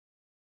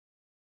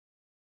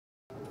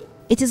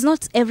It is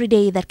not every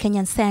day that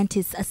Kenyan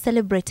scientists are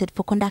celebrated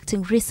for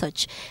conducting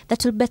research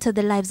that will better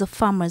the lives of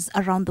farmers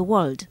around the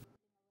world.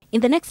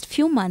 In the next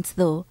few months,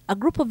 though, a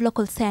group of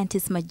local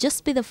scientists might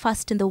just be the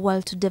first in the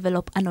world to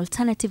develop an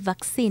alternative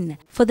vaccine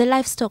for the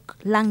livestock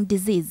lung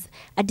disease,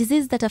 a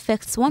disease that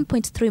affects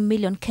 1.3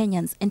 million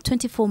Kenyans and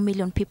 24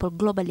 million people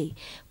globally,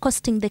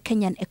 costing the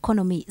Kenyan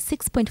economy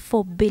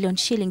 6.4 billion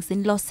shillings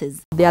in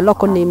losses. There are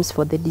local names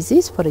for the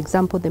disease. For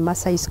example, the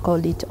Maasais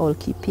call it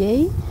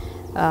Olkipiei,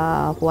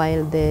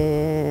 while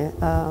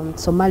the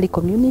Somali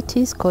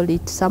communities call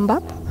it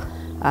Sambap,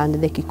 and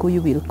the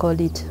Kikuyu will call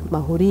it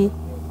Mahuri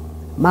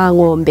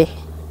Mang'ombe,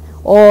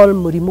 all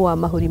murimu wa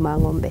mahuri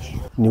mang'ombe.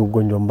 Ni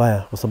ugonjwa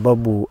mbaya kwa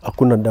sababu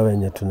hakuna dawa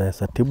yenye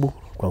tunaweza tibu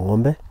kwa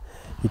ng'ombe.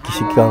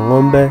 Ikishika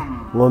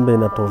ng'ombe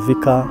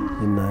inatovika,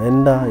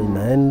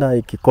 inaenda,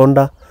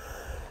 ikikonda,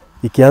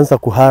 ikianza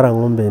kuhara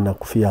ng'ombe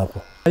inakufia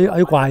hapo.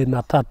 Haiko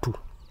aina tatu.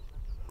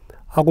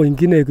 Hako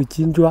ingine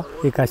ikichinjwa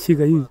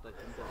ikashika hii.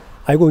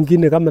 Haiko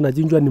ingine kama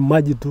inachinjwa ni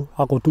maji tu,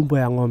 hako tumbo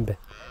ya ng'ombe.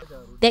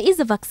 There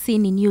is a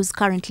vaccine in use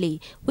currently,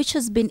 which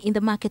has been in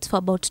the market for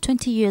about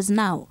 20 years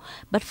now,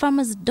 but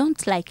farmers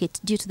don't like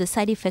it due to the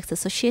side effects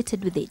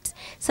associated with it,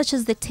 such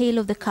as the tail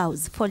of the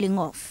cows falling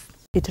off.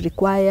 It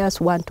requires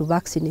one to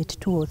vaccinate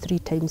 2 or 3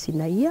 times in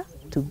a year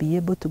to be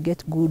able to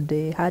get good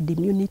herd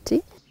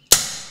immunity.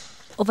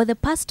 Over the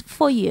past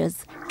 4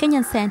 years,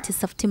 Kenyan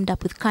scientists have teamed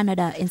up with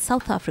Canada and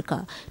South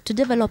Africa to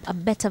develop a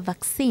better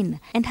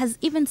vaccine, and has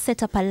even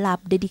set up a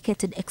lab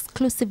dedicated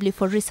exclusively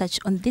for research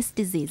on this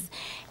disease,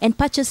 and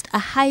purchased a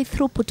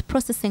high-throughput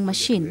processing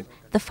machine,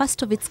 the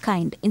first of its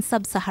kind in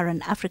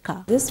sub-Saharan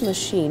Africa. This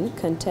machine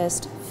can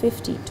test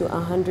 50 to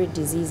 100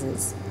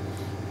 diseases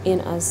in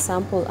a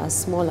sample as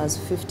small as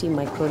 50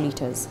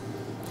 microliters.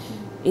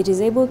 It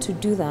is able to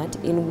do that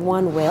in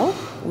one well,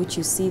 which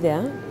you see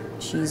there.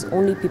 She's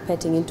only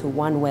pipetting into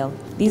one well.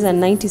 These are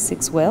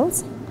 96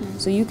 wells,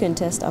 so you can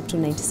test up to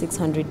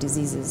 9,600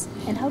 diseases.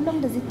 And how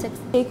long does it take?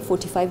 Take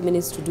 45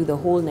 minutes to do the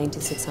whole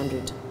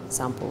 9,600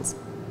 samples.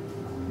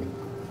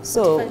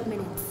 So 45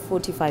 minutes.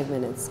 45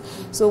 minutes.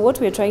 So what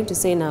we're trying to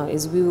say now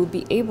is we will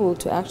be able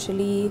to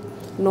actually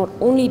not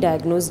only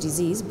diagnose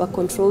disease, but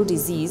control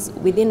disease.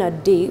 Within a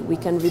day, we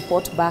can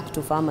report back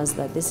to farmers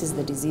that this is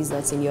the disease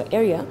that's in your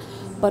area,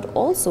 but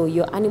also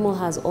your animal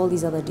has all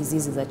these other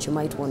diseases that you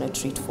might want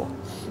to treat for.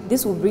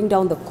 This will bring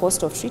down the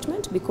cost of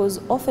treatment, because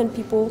often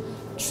people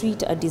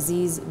treat a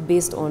disease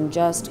based on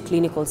just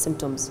clinical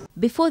symptoms.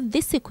 Before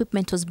this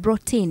equipment was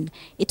brought in,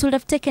 it would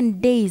have taken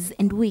days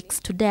and weeks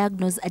to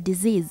diagnose a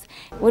disease.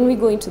 When we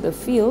go into the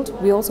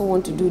field, we also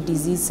want to do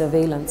disease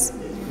surveillance,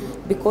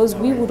 because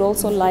we would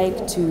also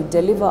like to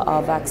deliver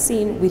our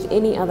vaccine with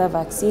any other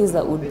vaccines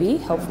that would be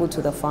helpful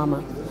to the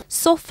farmer.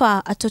 So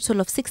far, a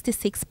total of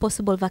 66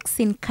 possible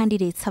vaccine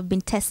candidates have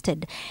been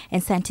tested,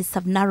 and scientists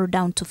have narrowed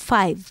down to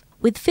 5,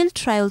 with field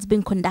trials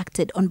being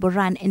conducted on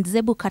Boran and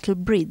Zebu cattle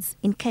breeds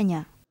in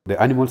Kenya. The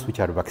animals which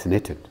are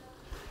vaccinated,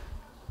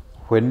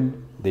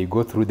 when they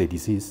go through the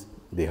disease,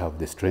 they have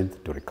the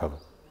strength to recover.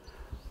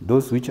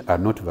 Those which are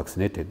not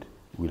vaccinated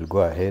will go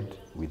ahead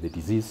with the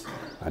disease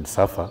and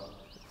suffer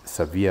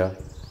severe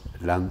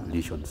lung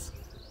lesions,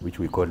 which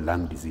we call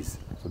lung disease.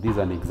 So this is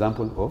an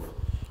example of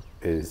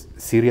a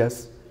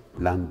serious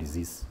lung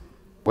disease.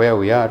 Where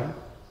we are,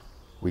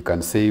 we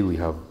can say we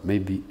have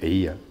maybe a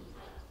year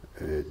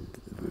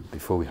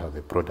before we have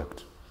a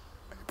product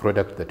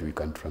that we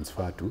can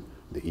transfer to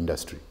the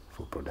industry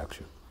for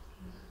production.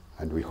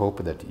 And we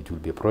hope that it will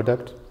be a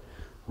product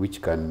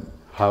which can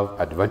have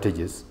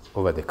advantages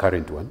over the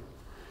current one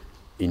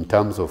in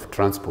terms of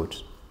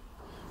transport.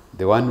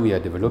 The one we are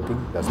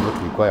developing does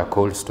not require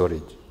cold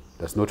storage,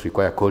 does not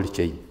require cold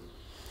chain,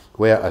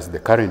 whereas the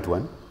current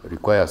one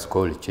requires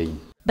cold chain.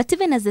 But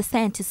even as the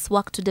scientists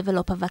work to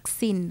develop a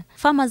vaccine,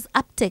 farmers'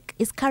 uptake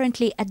is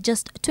currently at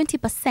just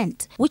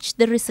 20%, which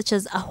the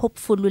researchers are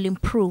hopeful will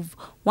improve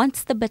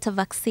once the better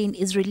vaccine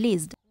is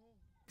released.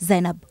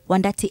 Zeynab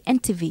Wandati,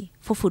 NTV,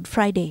 for Food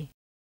Friday.